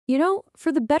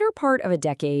For the better part of a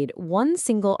decade, one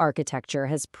single architecture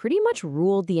has pretty much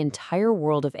ruled the entire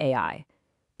world of AI.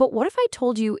 But what if I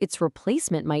told you its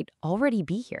replacement might already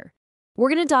be here? We're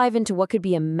going to dive into what could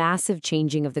be a massive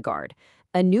changing of the guard,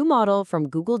 a new model from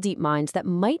Google DeepMind's that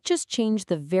might just change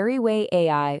the very way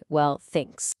AI,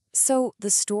 thinks. So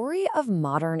the story of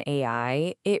modern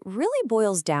AI, it really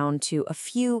boils down to a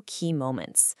few key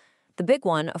moments. The big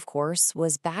one, of course,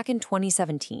 was back in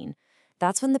 2017.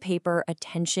 That's when the paper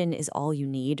Attention is All You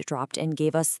Need dropped and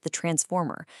gave us the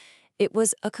transformer. It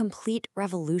was a complete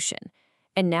revolution.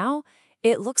 And now,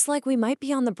 it looks like we might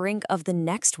be on the brink of the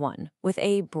next one with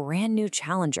a brand new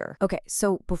challenger. Okay,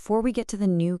 so before we get to the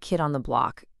new kid on the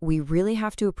block, we really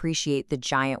have to appreciate the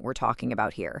giant we're talking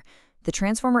about here. The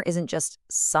transformer isn't just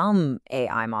some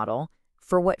AI model.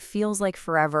 For what feels like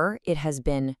forever, it has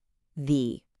been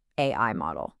the AI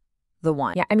model. The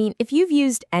one. Yeah, if you've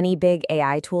used any big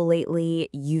AI tool lately,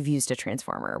 you've used a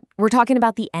transformer. We're talking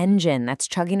about the engine that's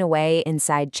chugging away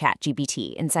inside Chat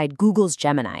GPT, inside Google's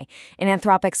Gemini, in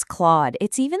Anthropic's Claude.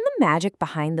 It's even the magic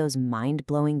behind those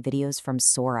mind-blowing videos from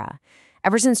Sora.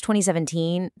 Ever since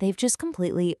 2017, they've just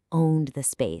completely owned the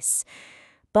space.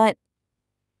 But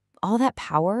all that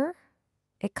power,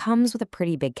 it comes with a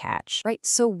pretty big catch. Right,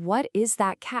 so what is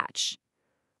that catch?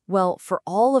 Well, for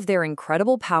all of their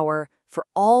incredible power, for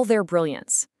all their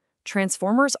brilliance,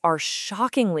 transformers are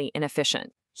shockingly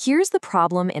inefficient. Here's the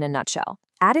problem in a nutshell.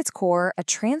 At its core, a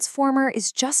transformer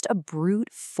is just a brute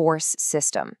force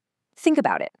system. Think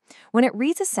about it. When it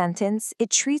reads a sentence, it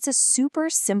treats a super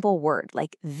simple word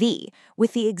like the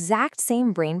with the exact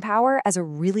same brainpower as a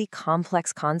really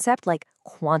complex concept like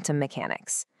quantum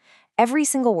mechanics. Every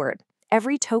single word,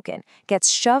 every token gets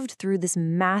shoved through this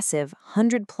massive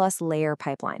 100+ layer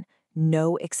pipeline,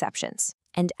 no exceptions.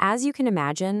 And as you can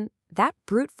imagine, that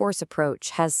brute force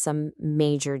approach has some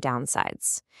major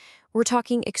downsides. We're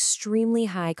talking extremely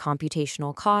high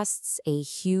computational costs, a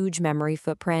huge memory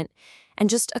footprint, and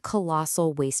just a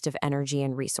colossal waste of energy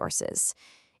and resources.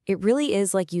 It really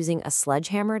is like using a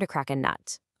sledgehammer to crack a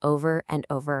nut, over and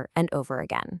over and over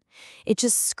again. It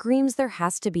just screams there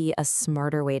has to be a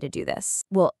smarter way to do this.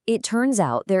 Well, it turns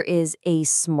out there is a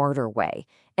smarter way,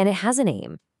 and it has a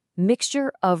name: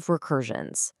 mixture of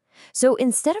recursions. So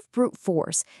instead of brute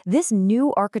force, this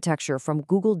new architecture from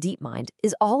Google DeepMind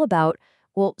is all about,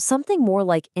 something more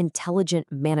like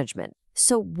intelligent management.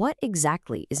 So what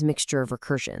exactly is mixture of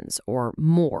recursions, or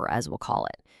MoR as we'll call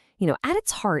it? At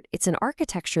its heart, it's an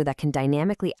architecture that can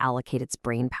dynamically allocate its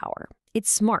brain power. It's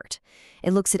smart.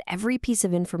 It looks at every piece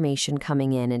of information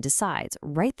coming in and decides,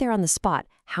 right there on the spot,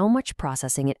 how much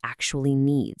processing it actually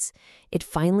needs. It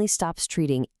finally stops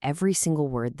treating every single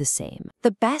word the same.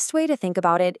 The best way to think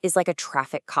about it is like a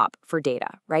traffic cop for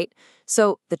data, right?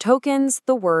 So the tokens,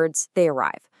 the words, they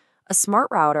arrive. A smart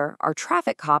router, our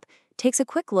traffic cop, takes a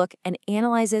quick look and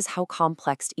analyzes how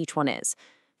complex each one is.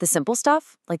 The simple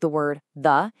stuff, like the word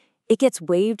the, it gets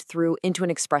waved through into an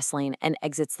express lane and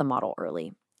exits the model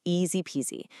early. Easy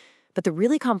peasy. But the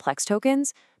really complex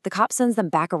tokens, the cop sends them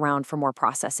back around for more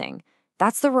processing.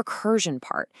 That's the recursion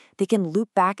part. They can loop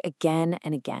back again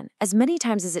and again, as many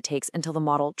times as it takes until the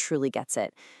model truly gets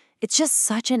it. It's just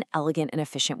such an elegant and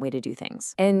efficient way to do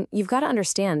things. And you've got to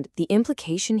understand, the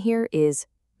implication here is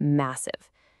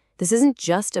massive. This isn't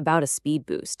just about a speed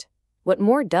boost. What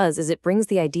MoR does is it brings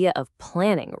the idea of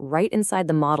planning right inside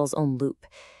the model's own loop.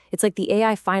 It's like the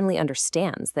AI finally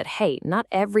understands that, hey, not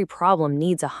every problem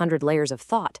needs 100 layers of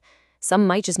thought. Some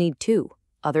might just need 2,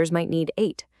 others might need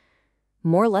 8.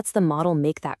 MoR lets the model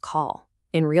make that call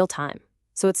in real time.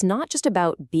 So it's not just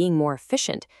about being more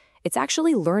efficient, it's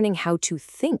actually learning how to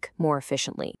think more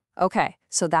efficiently. Okay,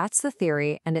 so that's the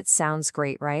theory, and it sounds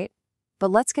great, right?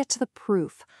 But let's get to the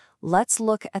proof. Let's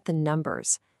look at the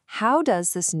numbers. How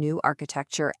does this new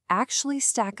architecture actually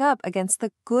stack up against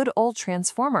the good old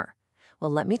transformer?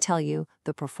 Well, let me tell you,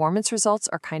 the performance results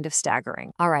are kind of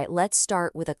staggering. All right, let's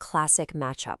start with a classic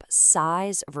matchup,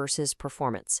 size versus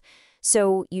performance.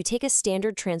 So you take a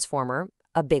standard transformer,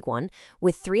 a big one,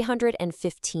 with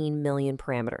 315 million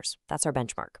parameters. That's our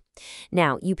benchmark.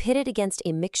 Now, you pit it against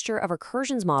a mixture of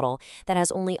recursions model that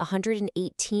has only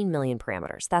 118 million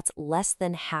parameters. That's less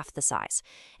than half the size.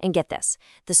 And get this,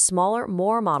 the smaller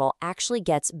MoR model actually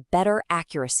gets better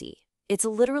accuracy. It's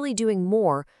literally doing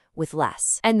more with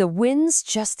less. And the wins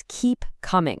just keep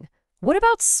coming. What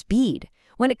about speed?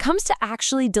 When it comes to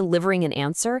actually delivering an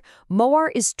answer, MoR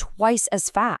is twice as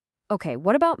fast. Okay,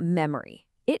 what about memory?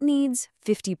 It needs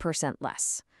 50%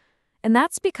 less. And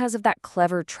that's because of that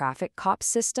clever traffic cop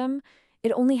system.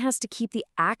 It only has to keep the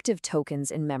active tokens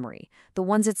in memory, the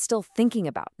ones it's still thinking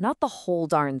about, not the whole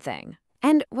darn thing.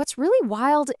 And what's really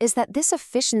wild is that this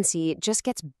efficiency just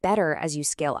gets better as you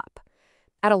scale up.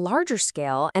 At a larger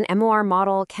scale, an MoR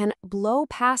model can blow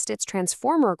past its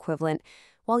transformer equivalent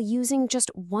while using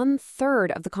just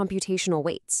 1/3 of the computational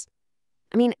weights.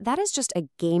 I mean, that is just a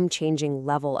game-changing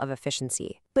level of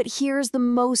efficiency. But here's the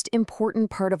most important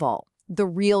part of all, the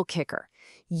real kicker.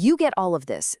 You get all of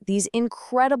this, these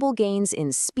incredible gains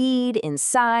in speed, in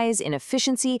size, in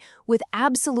efficiency, with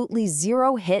absolutely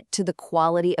zero hit to the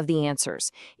quality of the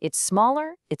answers. It's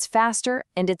smaller, it's faster,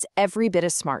 and it's every bit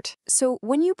as smart. So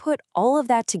when you put all of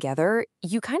that together,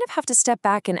 you kind of have to step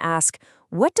back and ask,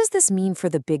 what does this mean for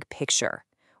the big picture?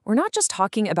 We're not just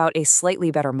talking about a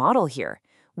slightly better model here.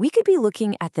 We could be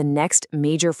looking at the next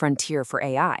major frontier for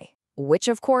AI, which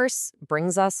of course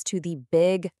brings us to the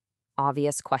big,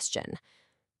 obvious question.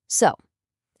 So,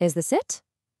 is this it?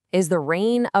 Is the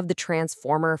reign of the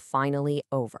transformer finally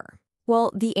over?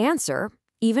 Well, the answer,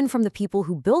 even from the people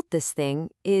who built this thing,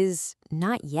 is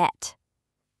not yet.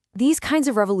 These kinds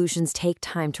of revolutions take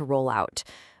time to roll out,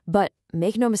 but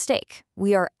make no mistake,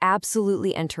 we are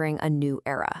absolutely entering a new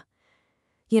era.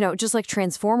 Just like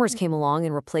transformers came along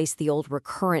and replaced the old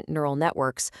recurrent neural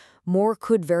networks, MoR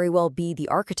could very well be the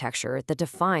architecture that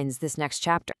defines this next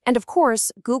chapter. And of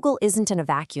course, Google isn't in a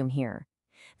vacuum here.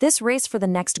 This race for the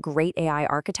next great AI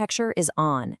architecture is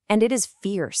on, and it is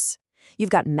fierce.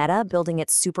 You've got Meta building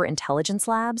its super intelligence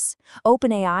labs,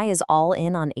 OpenAI is all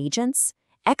in on agents,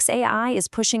 xAI is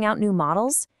pushing out new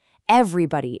models.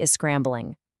 Everybody is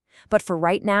scrambling. But for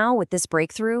right now, with this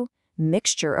breakthrough,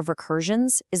 mixture of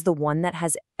recursions is the one that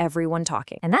has everyone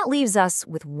talking. And that leaves us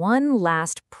with one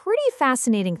last pretty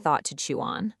fascinating thought to chew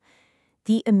on.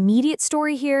 The immediate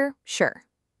story here, sure,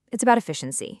 it's about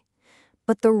efficiency.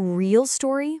 But the real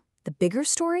story, the bigger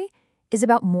story, is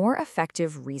about more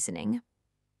effective reasoning.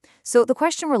 So the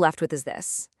question we're left with is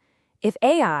this. If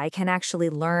AI can actually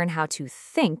learn how to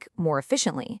think more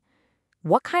efficiently,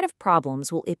 what kind of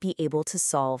problems will it be able to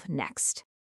solve next?